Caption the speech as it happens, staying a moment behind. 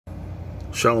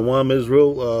Shalom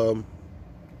Israel.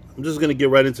 I'm just gonna get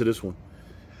right into this one.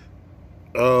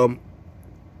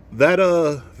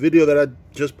 That video that I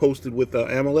just posted with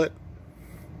Amalek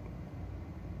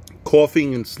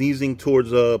coughing and sneezing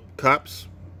towards cops.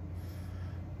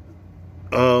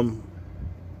 The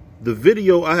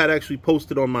video I had actually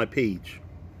posted on my page,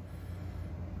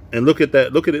 and look at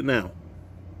that. Look at it now.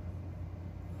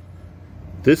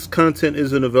 This content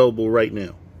isn't available right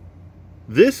now.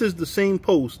 This is the same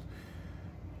post.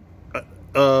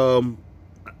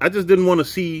 I just didn't want to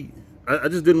see. I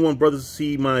just didn't want brothers to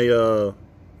see my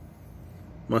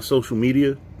my social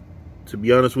media. To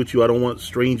be honest with you, I don't want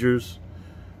strangers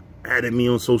adding me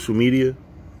on social media.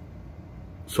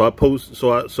 So I post.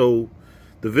 So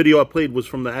the video I played was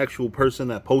from the actual person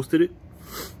that posted it,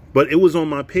 but it was on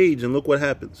my page, and look what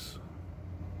happens.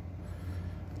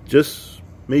 Just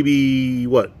maybe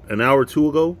what, an hour or two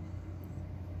ago,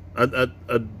 I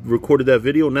recorded that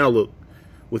video. Now look,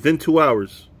 within 2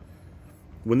 hours.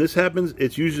 When this happens,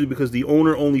 it's usually because the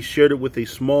owner only shared it with a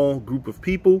small group of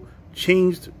people,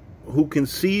 changed who can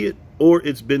see it, or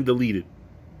it's been deleted.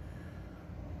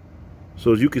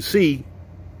 So as you can see,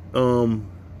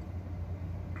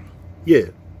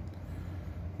 yeah,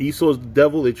 Esau's the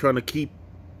devil. They're trying to keep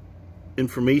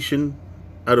information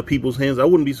out of people's hands. I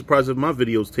wouldn't be surprised if my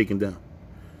video is taken down.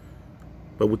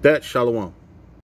 But with that, shalom.